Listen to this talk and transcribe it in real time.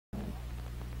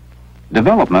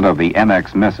Development of the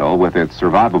MX missile with its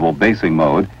survivable basing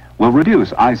mode will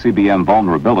reduce ICBM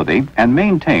vulnerability and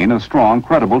maintain a strong,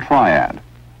 credible triad.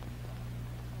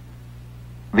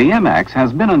 The MX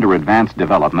has been under advanced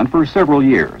development for several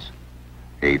years.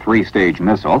 A three-stage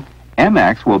missile,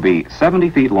 MX will be 70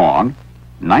 feet long,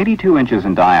 92 inches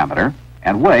in diameter,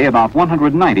 and weigh about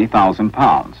 190,000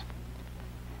 pounds.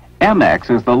 MX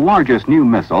is the largest new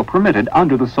missile permitted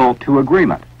under the SALT II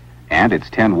agreement, and its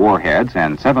 10 warheads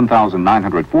and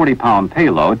 7,940-pound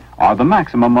payload are the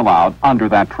maximum allowed under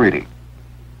that treaty.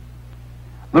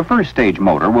 The first stage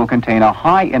motor will contain a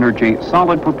high-energy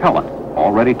solid propellant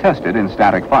already tested in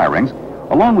static firings,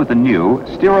 along with the new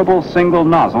steerable single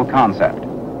nozzle concept.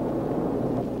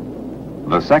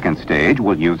 The second stage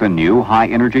will use a new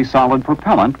high-energy solid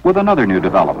propellant with another new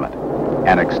development,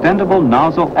 an extendable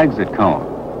nozzle exit cone.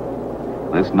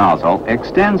 This nozzle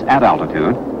extends at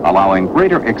altitude, allowing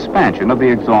greater expansion of the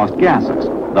exhaust gases,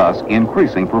 thus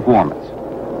increasing performance.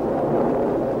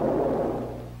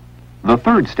 The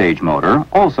third stage motor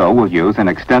also will use an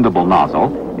extendable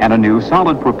nozzle and a new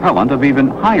solid propellant of even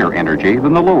higher energy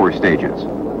than the lower stages.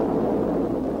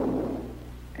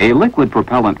 A liquid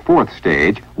propellant fourth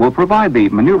stage will provide the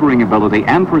maneuvering ability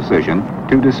and precision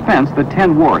to dispense the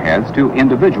 10 warheads to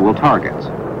individual targets.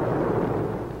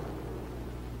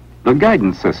 The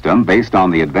guidance system, based on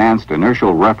the advanced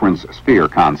inertial reference sphere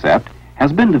concept,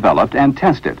 has been developed and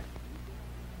tested.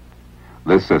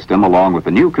 This system, along with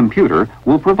the new computer,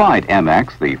 will provide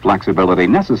MX the flexibility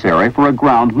necessary for a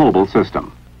ground mobile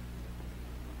system.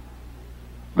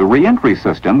 The reentry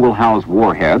system will house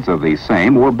warheads of the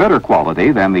same or better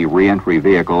quality than the reentry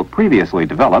vehicle previously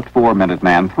developed for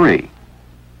Minuteman III.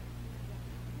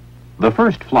 The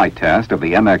first flight test of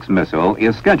the MX missile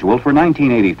is scheduled for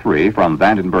 1983 from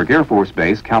Vandenberg Air Force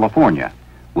Base, California,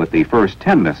 with the first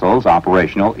 10 missiles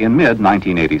operational in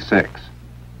mid-1986.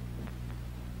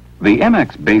 The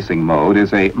MX basing mode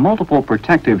is a multiple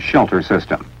protective shelter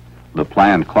system. The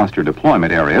planned cluster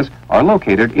deployment areas are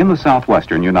located in the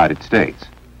southwestern United States.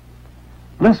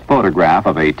 This photograph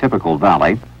of a typical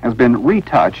valley has been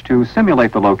retouched to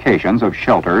simulate the locations of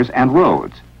shelters and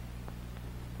roads.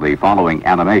 The following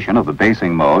animation of the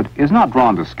basing mode is not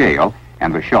drawn to scale,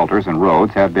 and the shelters and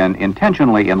roads have been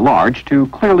intentionally enlarged to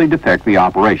clearly depict the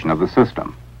operation of the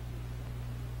system.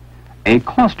 A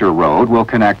cluster road will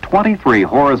connect 23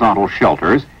 horizontal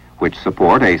shelters which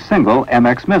support a single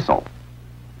MX missile.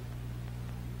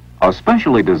 A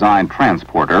specially designed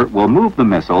transporter will move the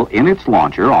missile in its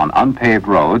launcher on unpaved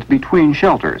roads between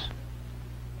shelters.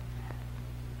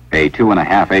 A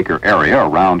 2.5-acre area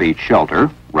around each shelter,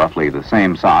 roughly the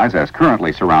same size as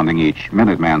currently surrounding each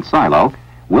Minuteman silo,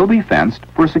 will be fenced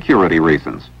for security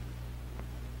reasons.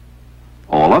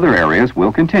 All other areas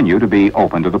will continue to be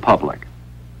open to the public.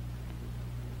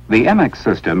 The MX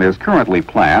system is currently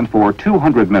planned for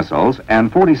 200 missiles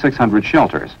and 4,600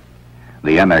 shelters.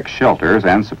 The MX shelters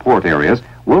and support areas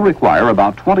will require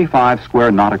about 25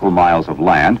 square nautical miles of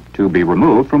land to be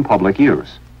removed from public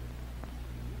use.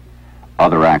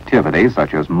 Other activities,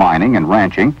 such as mining and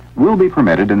ranching, will be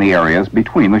permitted in the areas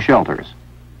between the shelters.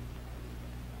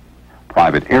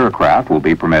 Private aircraft will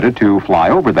be permitted to fly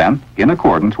over them in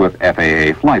accordance with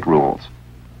FAA flight rules.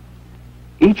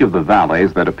 Each of the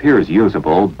valleys that appears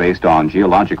usable based on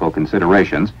geological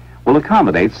considerations will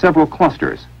accommodate several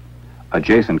clusters.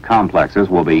 Adjacent complexes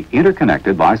will be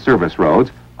interconnected by service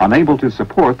roads unable to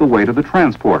support the weight of the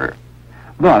transporter.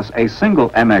 Thus, a single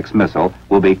MX missile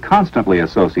will be constantly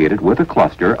associated with a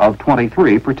cluster of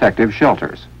 23 protective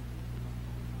shelters.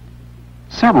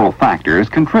 Several factors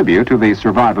contribute to the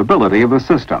survivability of the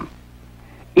system.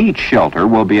 Each shelter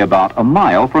will be about a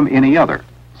mile from any other,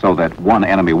 so that one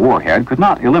enemy warhead could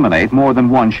not eliminate more than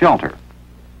one shelter.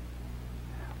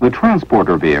 The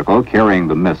transporter vehicle carrying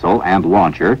the missile and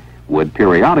launcher would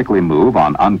periodically move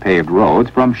on unpaved roads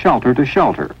from shelter to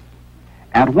shelter.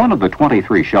 At one of the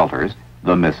 23 shelters,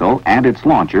 the missile and its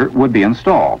launcher would be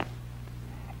installed.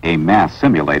 A mass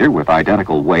simulator with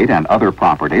identical weight and other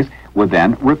properties would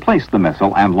then replace the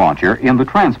missile and launcher in the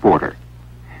transporter.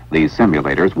 These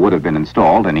simulators would have been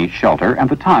installed in each shelter at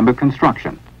the time of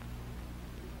construction.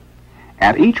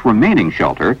 At each remaining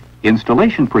shelter,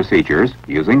 installation procedures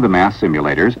using the mass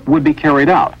simulators would be carried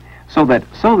out so that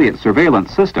Soviet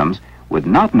surveillance systems would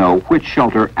not know which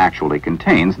shelter actually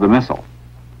contains the missile.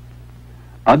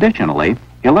 Additionally,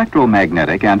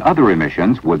 electromagnetic and other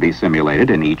emissions would be simulated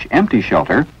in each empty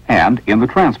shelter and in the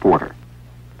transporter.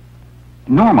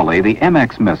 Normally, the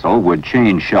MX missile would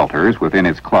change shelters within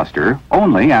its cluster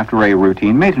only after a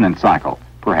routine maintenance cycle,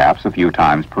 perhaps a few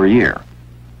times per year.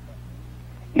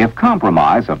 If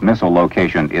compromise of missile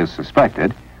location is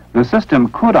suspected, the system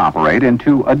could operate in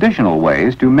two additional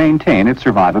ways to maintain its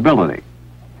survivability.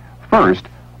 First,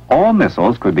 all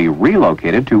missiles could be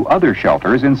relocated to other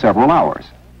shelters in several hours.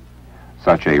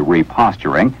 Such a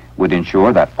reposturing would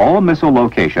ensure that all missile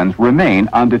locations remain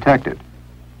undetected.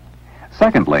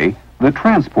 Secondly, the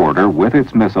transporter with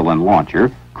its missile and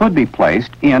launcher could be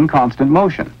placed in constant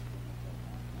motion.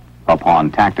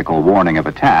 Upon tactical warning of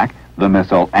attack, the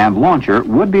missile and launcher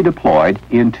would be deployed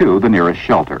into the nearest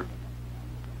shelter.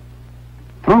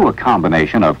 Through a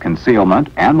combination of concealment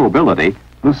and mobility,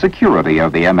 the security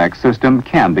of the MX system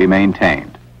can be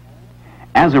maintained.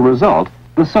 As a result,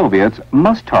 the Soviets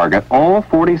must target all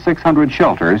 4,600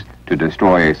 shelters to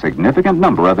destroy a significant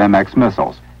number of MX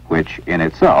missiles, which in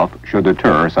itself should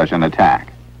deter such an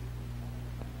attack.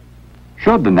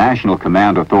 Should the National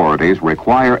Command authorities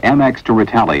require MX to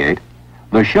retaliate,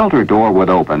 the shelter door would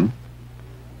open,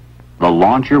 the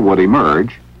launcher would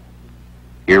emerge,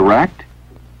 erect,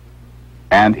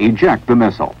 and eject the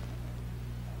missile.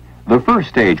 The first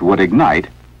stage would ignite,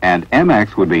 and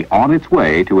MX would be on its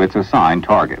way to its assigned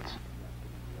targets.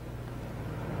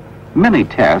 Many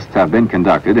tests have been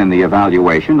conducted in the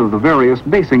evaluation of the various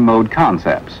basing mode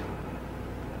concepts.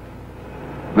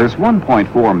 This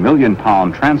 1.4 million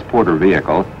pound transporter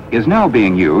vehicle is now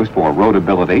being used for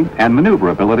roadability and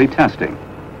maneuverability testing.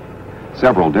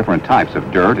 Several different types of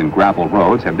dirt and gravel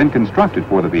roads have been constructed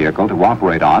for the vehicle to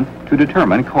operate on to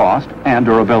determine cost and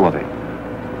durability.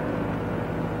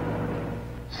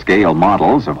 Scale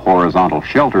models of horizontal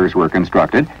shelters were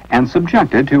constructed and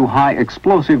subjected to high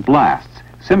explosive blasts,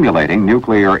 simulating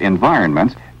nuclear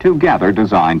environments to gather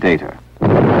design data.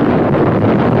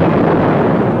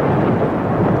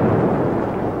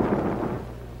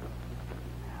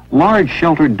 Large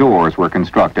sheltered doors were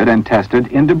constructed and tested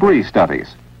in debris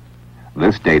studies.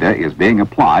 This data is being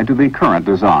applied to the current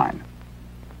design.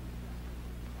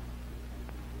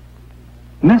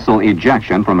 Missile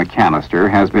ejection from a canister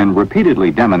has been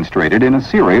repeatedly demonstrated in a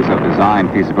series of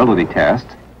design feasibility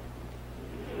tests,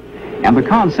 and the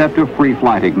concept of free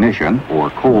flight ignition, or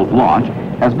cold launch,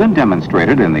 has been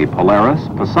demonstrated in the Polaris,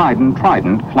 Poseidon,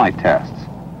 Trident flight tests.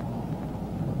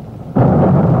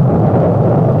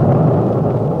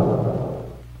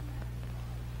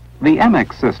 The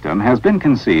MX system has been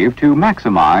conceived to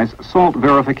maximize SALT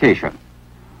verification.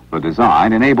 The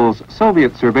design enables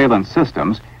Soviet surveillance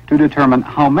systems to determine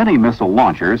how many missile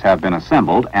launchers have been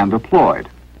assembled and deployed.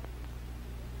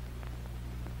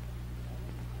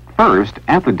 First,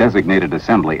 at the designated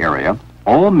assembly area,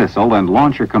 all missile and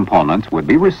launcher components would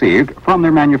be received from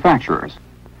their manufacturers.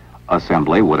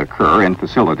 Assembly would occur in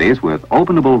facilities with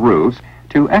openable roofs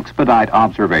to expedite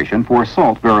observation for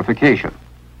SALT verification.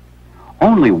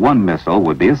 Only one missile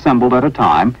would be assembled at a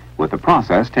time, with the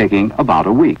process taking about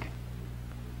a week.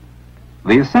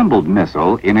 The assembled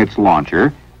missile in its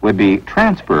launcher would be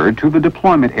transferred to the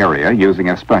deployment area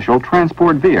using a special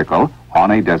transport vehicle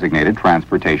on a designated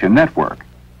transportation network.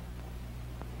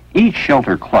 Each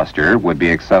shelter cluster would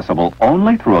be accessible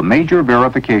only through a major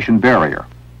verification barrier.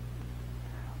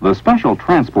 The special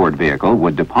transport vehicle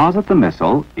would deposit the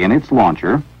missile in its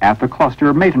launcher at the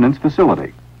cluster maintenance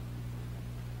facility.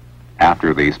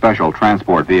 After the special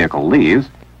transport vehicle leaves,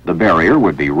 the barrier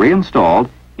would be reinstalled,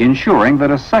 ensuring that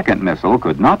a second missile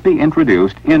could not be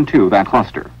introduced into that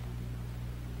cluster.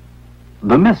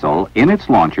 The missile in its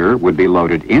launcher would be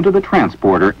loaded into the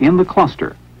transporter in the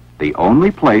cluster, the only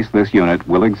place this unit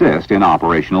will exist in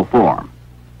operational form.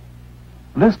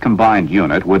 This combined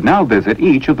unit would now visit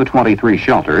each of the 23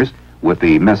 shelters, with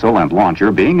the missile and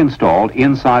launcher being installed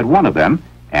inside one of them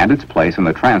and its place in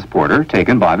the transporter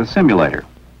taken by the simulator.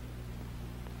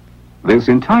 This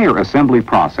entire assembly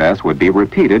process would be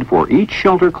repeated for each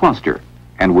shelter cluster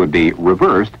and would be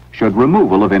reversed should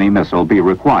removal of any missile be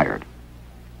required.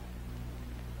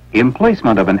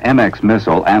 Emplacement of an MX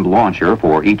missile and launcher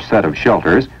for each set of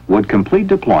shelters would complete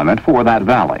deployment for that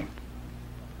valley.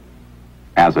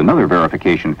 As another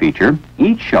verification feature,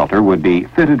 each shelter would be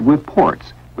fitted with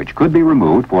ports, which could be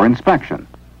removed for inspection.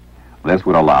 This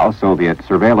would allow Soviet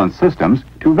surveillance systems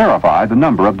to verify the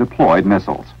number of deployed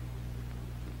missiles.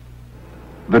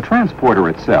 The transporter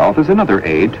itself is another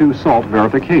aid to SALT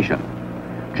verification.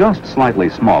 Just slightly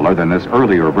smaller than this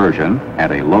earlier version,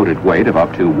 at a loaded weight of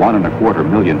up to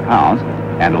 1.25 million pounds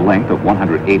and a length of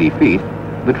 180 feet,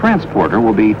 the transporter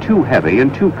will be too heavy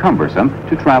and too cumbersome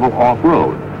to travel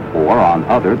off-road or on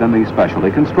other than the specially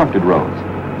constructed roads.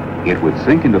 It would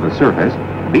sink into the surface,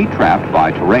 be trapped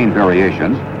by terrain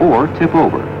variations, or tip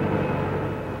over.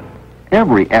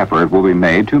 Every effort will be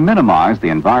made to minimize the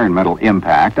environmental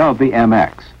impact of the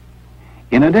MX.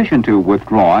 In addition to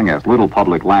withdrawing as little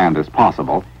public land as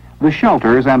possible, the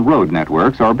shelters and road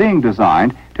networks are being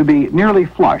designed to be nearly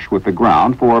flush with the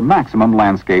ground for maximum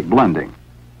landscape blending.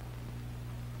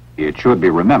 It should be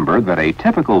remembered that a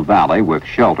typical valley with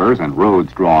shelters and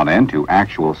roads drawn in to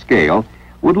actual scale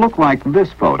would look like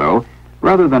this photo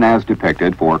rather than as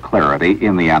depicted for clarity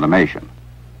in the animation.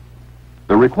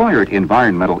 The required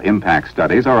environmental impact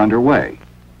studies are underway.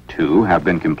 2 have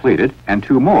been completed and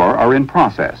 2 more are in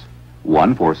process,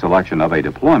 one for selection of a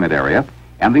deployment area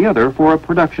and the other for a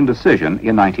production decision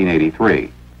in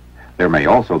 1983. There may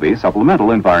also be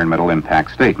supplemental environmental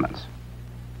impact statements.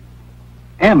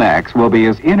 MX will be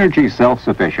as energy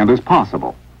self-sufficient as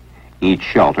possible. Each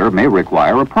shelter may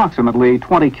require approximately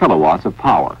 20 kilowatts of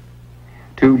power.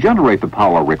 To generate the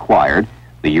power required,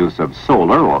 the use of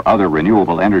solar or other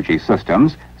renewable energy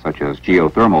systems, such as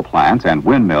geothermal plants and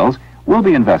windmills, will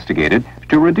be investigated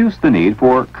to reduce the need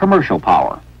for commercial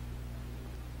power.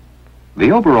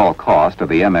 The overall cost of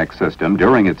the MX system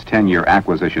during its 10-year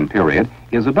acquisition period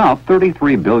is about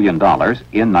 $33 billion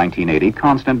in 1980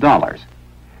 constant dollars.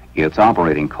 Its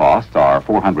operating costs are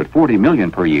 $440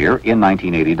 million per year in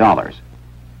 1980 dollars.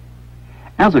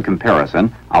 As a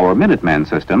comparison, our Minuteman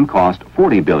system cost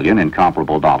 $40 billion in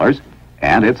comparable dollars,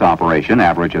 and its operation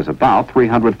averages about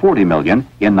 $340 million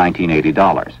in 1980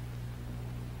 dollars.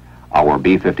 Our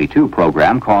B-52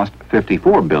 program cost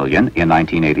 $54 billion in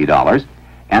 1980 dollars,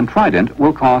 and Trident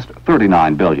will cost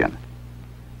 $39 billion.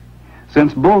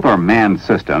 Since both are manned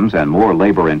systems and more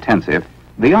labor-intensive,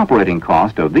 the operating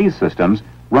cost of these systems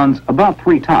runs about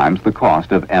 3 times the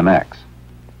cost of MX.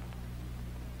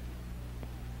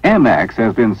 MX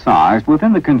has been sized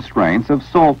within the constraints of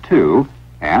SALT II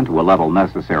and to a level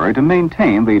necessary to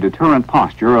maintain the deterrent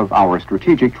posture of our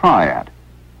strategic triad.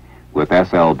 With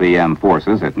SLBM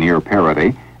forces at near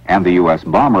parity and the U.S.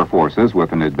 bomber forces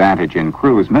with an advantage in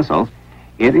cruise missiles,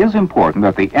 it is important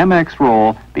that the MX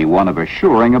role be one of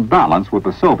assuring a balance with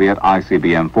the Soviet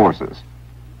ICBM forces.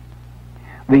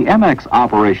 The MX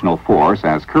operational force,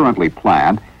 as currently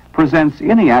planned, presents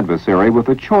any adversary with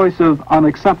a choice of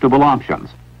unacceptable options.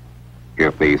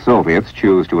 If the Soviets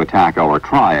choose to attack our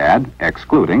triad,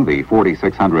 excluding the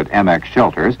 4,600 MX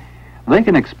shelters, they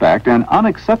can expect an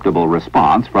unacceptable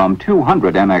response from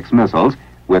 200 MX missiles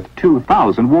with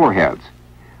 2,000 warheads.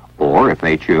 Or if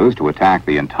they choose to attack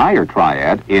the entire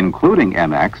triad, including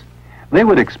MX, they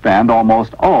would expend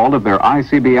almost all of their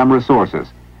ICBM resources,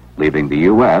 leaving the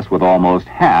U.S. with almost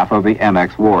half of the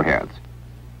MX warheads.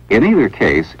 In either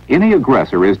case, any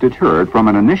aggressor is deterred from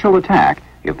an initial attack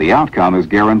if the outcome is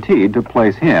guaranteed to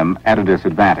place him at a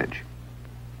disadvantage.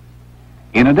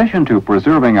 In addition to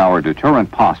preserving our deterrent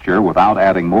posture without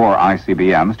adding more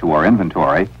ICBMs to our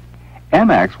inventory,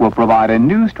 MX will provide a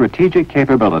new strategic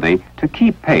capability to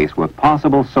keep pace with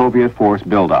possible Soviet force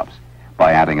buildups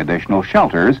by adding additional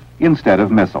shelters instead of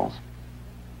missiles.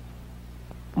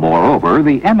 Moreover,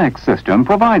 the MX system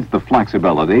provides the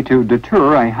flexibility to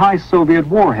deter a high Soviet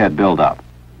warhead buildup.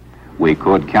 We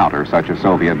could counter such a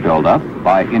Soviet buildup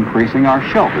by increasing our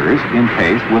shelters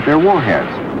encased with their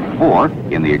warheads, or,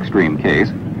 in the extreme case,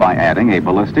 by adding a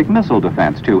ballistic missile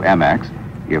defense to MX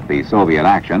if the Soviet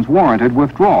actions warranted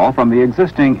withdrawal from the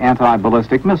existing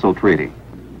anti-ballistic missile treaty.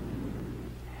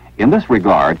 In this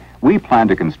regard, we plan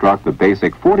to construct the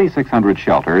basic 4,600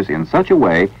 shelters in such a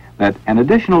way that an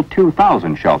additional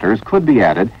 2,000 shelters could be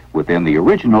added within the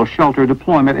original shelter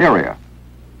deployment area.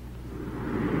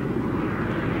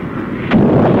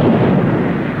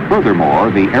 Furthermore,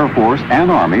 the Air Force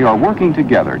and Army are working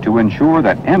together to ensure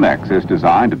that MX is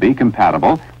designed to be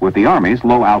compatible with the Army's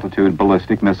low-altitude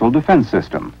ballistic missile defense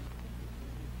system.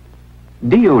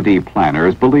 DoD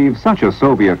planners believe such a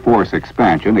Soviet force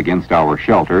expansion against our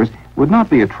shelters would not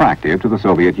be attractive to the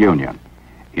Soviet Union.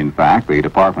 In fact, the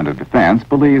Department of Defense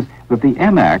believes that the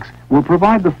MX will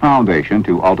provide the foundation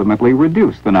to ultimately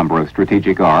reduce the number of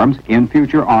strategic arms in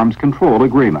future arms control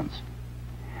agreements.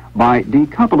 By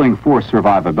decoupling force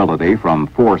survivability from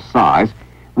force size,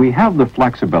 we have the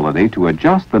flexibility to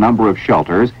adjust the number of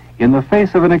shelters in the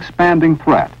face of an expanding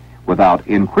threat without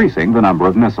increasing the number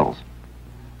of missiles.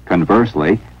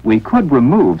 Conversely, we could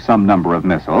remove some number of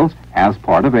missiles as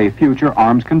part of a future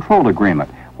arms control agreement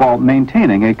while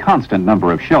maintaining a constant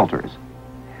number of shelters.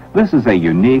 This is a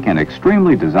unique and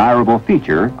extremely desirable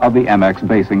feature of the MX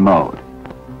basing mode.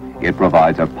 It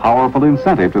provides a powerful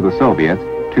incentive to the Soviets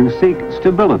to seek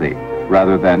stability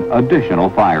rather than additional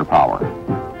firepower.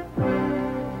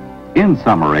 In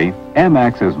summary,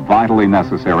 MX is vitally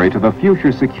necessary to the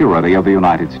future security of the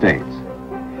United States.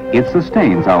 It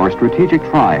sustains our strategic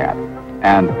triad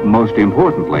and, most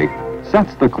importantly,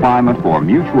 sets the climate for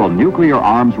mutual nuclear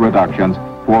arms reductions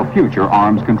for future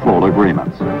arms control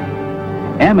agreements.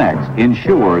 MX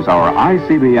ensures our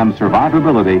ICBM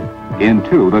survivability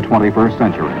into the 21st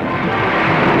century.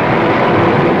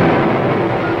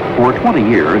 For 20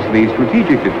 years, the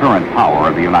strategic deterrent power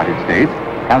of the United States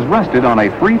has rested on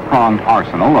a three-pronged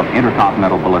arsenal of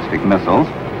intercontinental ballistic missiles,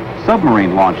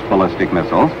 submarine-launched ballistic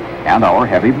missiles, and our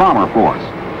heavy bomber force,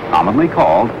 commonly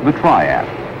called the Triad.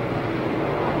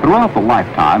 Throughout the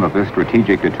lifetime of this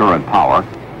strategic deterrent power,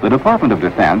 the Department of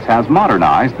Defense has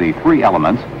modernized the three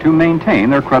elements to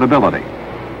maintain their credibility.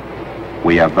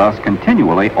 We have thus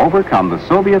continually overcome the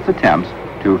Soviets' attempts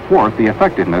to thwart the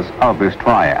effectiveness of this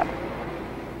Triad.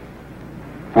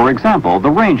 For example,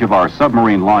 the range of our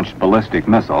submarine-launched ballistic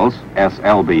missiles,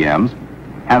 SLBMs,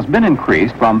 has been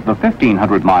increased from the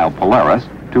 1,500-mile Polaris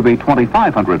to the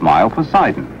 2,500-mile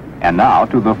Poseidon, and now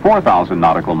to the 4,000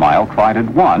 nautical mile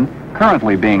Trident I,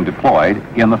 currently being deployed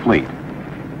in the fleet.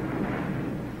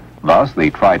 Thus, the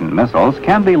Trident missiles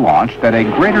can be launched at a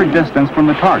greater distance from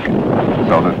the target,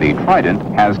 so that the Trident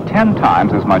has 10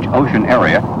 times as much ocean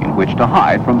area in which to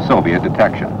hide from Soviet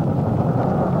detection.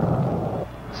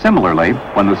 Similarly,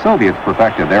 when the Soviets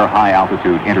perfected their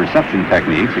high-altitude interception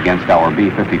techniques against our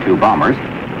B-52 bombers,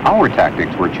 our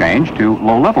tactics were changed to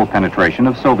low-level penetration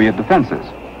of Soviet defenses.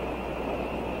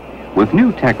 With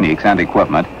new techniques and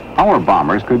equipment, our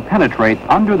bombers could penetrate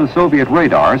under the Soviet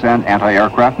radars and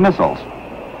anti-aircraft missiles.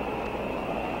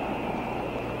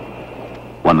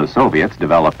 When the Soviets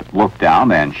developed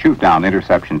look-down and shoot-down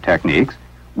interception techniques,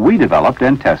 we developed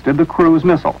and tested the cruise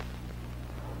missile.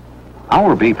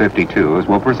 Our B-52s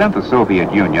will present the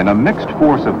Soviet Union a mixed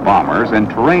force of bombers and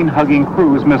terrain-hugging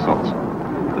cruise missiles.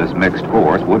 This mixed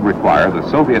force would require the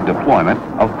Soviet deployment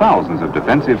of thousands of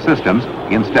defensive systems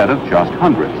instead of just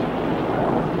hundreds.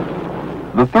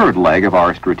 The third leg of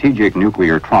our strategic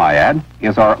nuclear triad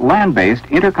is our land-based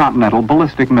intercontinental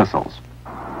ballistic missiles.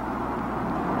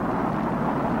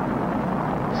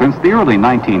 Since the early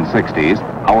 1960s,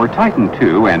 our Titan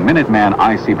II and Minuteman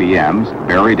ICBMs,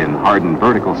 buried in hardened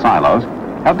vertical silos,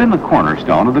 have been the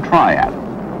cornerstone of the triad.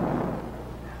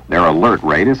 Their alert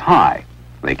rate is high.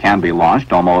 They can be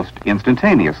launched almost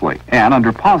instantaneously and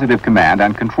under positive command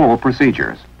and control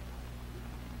procedures.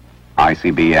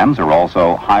 ICBMs are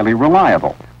also highly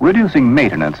reliable, reducing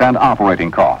maintenance and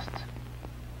operating costs.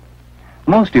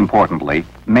 Most importantly,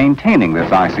 maintaining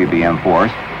this ICBM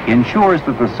force ensures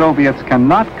that the Soviets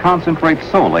cannot concentrate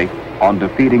solely on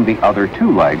defeating the other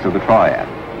two legs of the triad.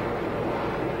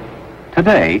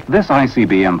 Today, this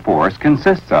ICBM force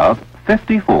consists of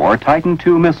 54 Titan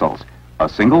II missiles, a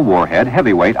single warhead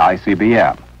heavyweight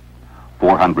ICBM,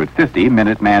 450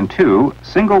 Minuteman II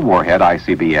single warhead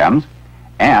ICBMs,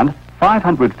 and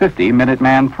 550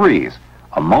 Minuteman IIIs,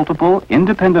 a multiple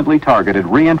independently targeted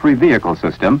re-entry vehicle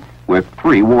system with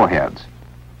 3 warheads.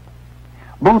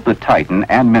 Both the Titan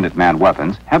and Minuteman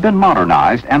weapons have been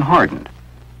modernized and hardened.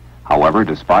 However,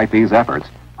 despite these efforts,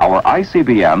 our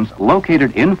ICBMs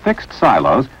located in fixed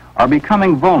silos are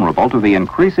becoming vulnerable to the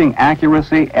increasing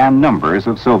accuracy and numbers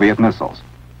of Soviet missiles.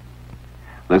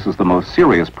 This is the most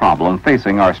serious problem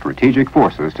facing our strategic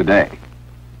forces today.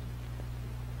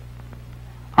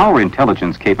 Our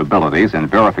intelligence capabilities and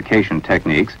verification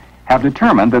techniques have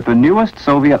determined that the newest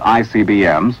Soviet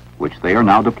ICBMs, which they are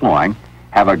now deploying,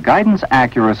 have a guidance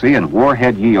accuracy and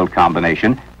warhead yield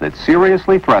combination that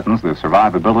seriously threatens the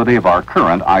survivability of our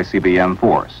current ICBM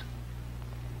force.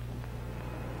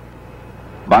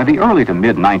 By the early to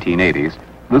mid-1980s,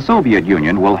 the Soviet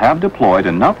Union will have deployed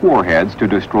enough warheads to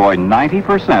destroy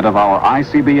 90% of our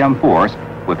ICBM force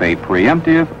with a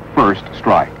preemptive first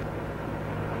strike.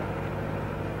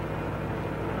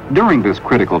 During this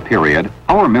critical period,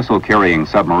 our missile-carrying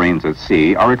submarines at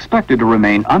sea are expected to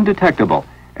remain undetectable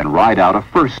and ride out a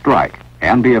first strike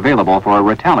and be available for a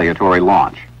retaliatory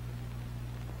launch.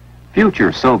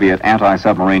 Future Soviet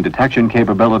anti-submarine detection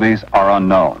capabilities are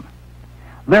unknown.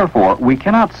 Therefore, we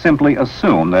cannot simply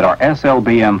assume that our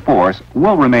SLBM force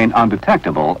will remain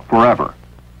undetectable forever.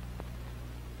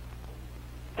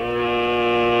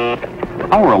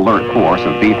 Our alert force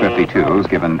of B-52s,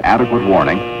 given adequate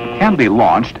warning, can be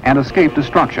launched and escape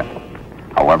destruction.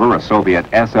 However, a Soviet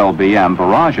SLBM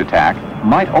barrage attack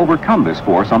might overcome this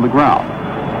force on the ground.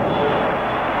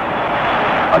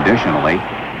 Additionally,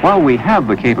 while we have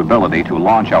the capability to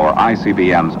launch our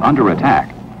ICBMs under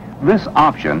attack, this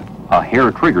option, a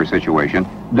hair-trigger situation,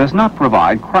 does not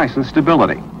provide crisis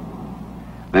stability.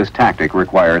 This tactic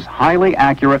requires highly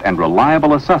accurate and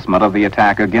reliable assessment of the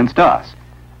attack against us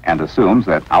and assumes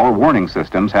that our warning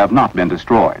systems have not been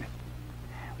destroyed.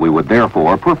 We would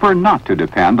therefore prefer not to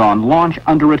depend on launch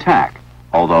under attack,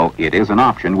 although it is an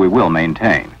option we will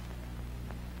maintain.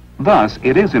 Thus,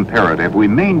 it is imperative we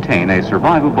maintain a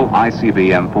survivable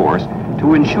ICBM force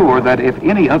to ensure that if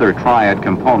any other triad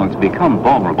components become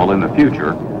vulnerable in the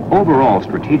future, overall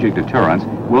strategic deterrence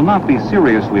will not be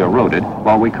seriously eroded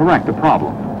while we correct the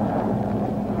problem.